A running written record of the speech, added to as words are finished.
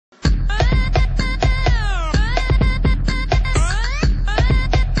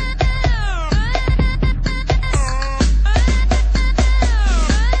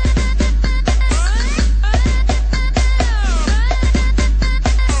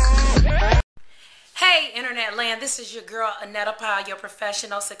Hey, Internet Land, this is your girl, Annetta Powell, your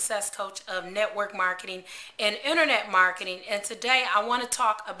professional success coach of network marketing and internet marketing. And today I want to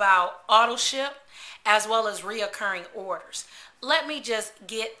talk about auto ship as well as reoccurring orders. Let me just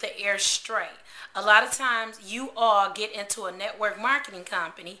get the air straight. A lot of times you all get into a network marketing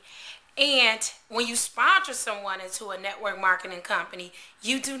company, and when you sponsor someone into a network marketing company,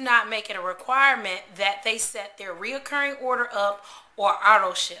 you do not make it a requirement that they set their reoccurring order up or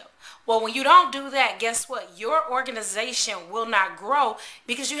auto ship. Well, when you don't do that, guess what? Your organization will not grow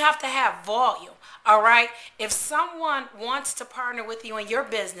because you have to have volume. All right. If someone wants to partner with you in your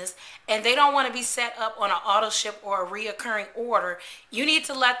business and they don't want to be set up on an auto ship or a reoccurring order, you need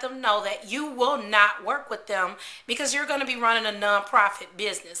to let them know that you will not work with them because you're going to be running a nonprofit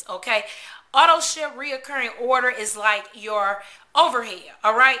business. Okay. Auto ship reoccurring order is like your overhead.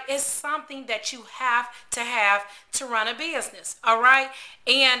 All right. It's something that you have to run a business. All right.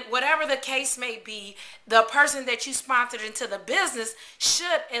 And whatever the case may be, the person that you sponsored into the business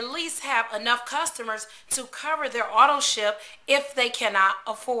should at least have enough customers to cover their auto ship if they cannot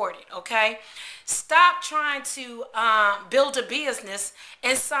afford it. Okay. Stop trying to build a business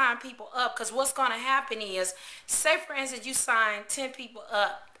and sign people up, because what's going to happen is, say for instance, you sign 10 people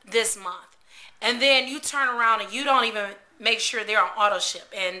up this month, and then you turn around and you don't even make sure they're on auto ship,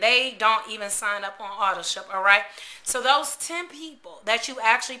 and they don't even sign up on auto ship. All right. So those 10 people that you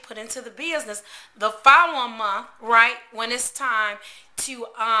actually put into the business, the following month, right, when it's time to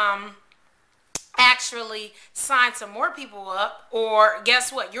actually sign some more people up, or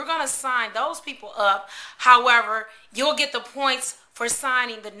guess what, you're going to sign those people up. However, you'll get the points for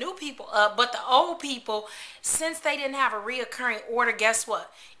signing the new people up, but the old people, since they didn't have a reoccurring order, guess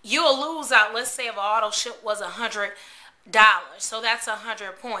what, you'll lose out. Let's say if an auto ship was $100, so that's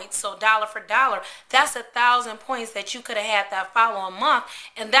 100 points. So dollar for dollar, that's 1,000 points that you could have had that following month.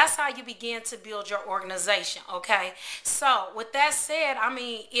 And that's how you begin to build your organization. Okay. So with that said, I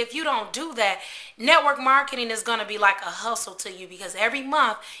mean, if you don't do that, network marketing is going to be like a hustle to you, because every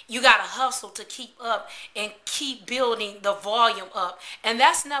month you got to hustle to keep up and keep building the volume up. And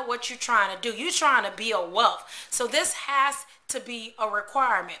that's not what you're trying to do. You're trying to build wealth. So this has to be a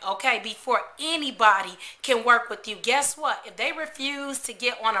requirement, okay, before anybody can work with you. Guess what? If they refuse to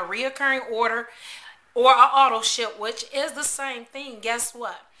get on a reoccurring order or an auto ship, which is the same thing, guess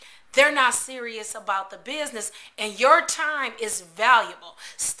what? They're not serious about the business, and your time is valuable.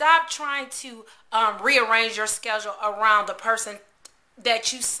 Stop trying to rearrange your schedule around the person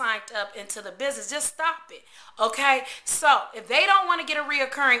that you signed up into the business. Just stop it. Okay. So if they don't want to get a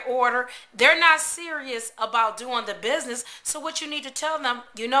reoccurring order, they're not serious about doing the business. So what you need to tell them,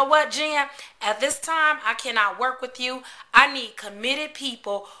 you know what, Jen, at this time, I cannot work with you. I need committed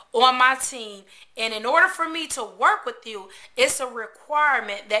people on my team. And in order for me to work with you, it's a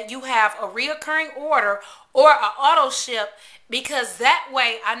requirement that you have a reoccurring order or an auto ship, because that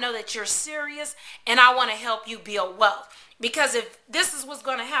way I know that you're serious and I want to help you build wealth. Because if this is what's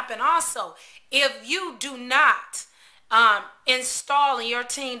going to happen also, if you do not install in your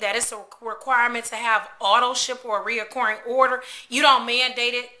team that it's a requirement to have auto ship or a reoccurring order, you don't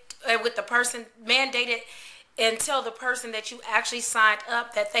mandate it with the person, mandate it and tell the person that you actually signed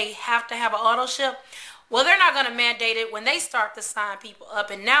up that they have to have an auto ship. Well, they're not going to mandate it when they start to sign people up.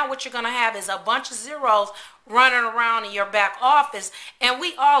 And now what you're going to have is a bunch of zeros running around in your back office. And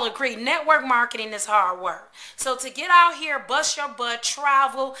we all agree network marketing is hard work. So to get out here, bust your butt,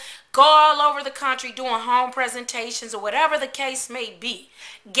 travel, go all over the country doing home presentations or whatever the case may be,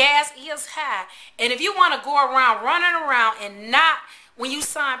 gas is high. And if you want to go around running around and not, when you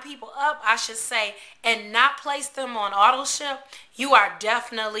sign people up, I should say, and not place them on auto ship, you are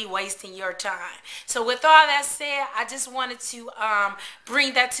definitely wasting your time. So with all that said, I just wanted to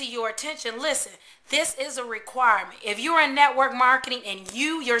bring that to your attention. Listen, this is a requirement. If you're in network marketing and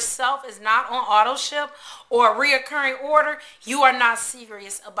you yourself is not on auto ship or a reoccurring order, you are not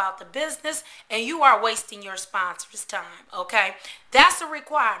serious about the business and you are wasting your sponsor's time. Okay, that's a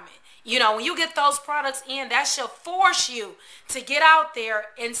requirement. You know, when you get those products in, that should force you to get out there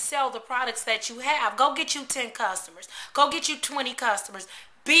and sell the products that you have. Go get you 10 customers. Go get you 20 customers.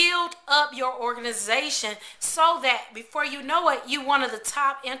 Build up your organization so that before you know it, you're one of the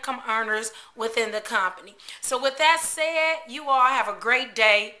top income earners within the company. So with that said, you all have a great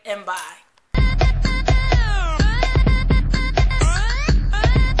day, and bye.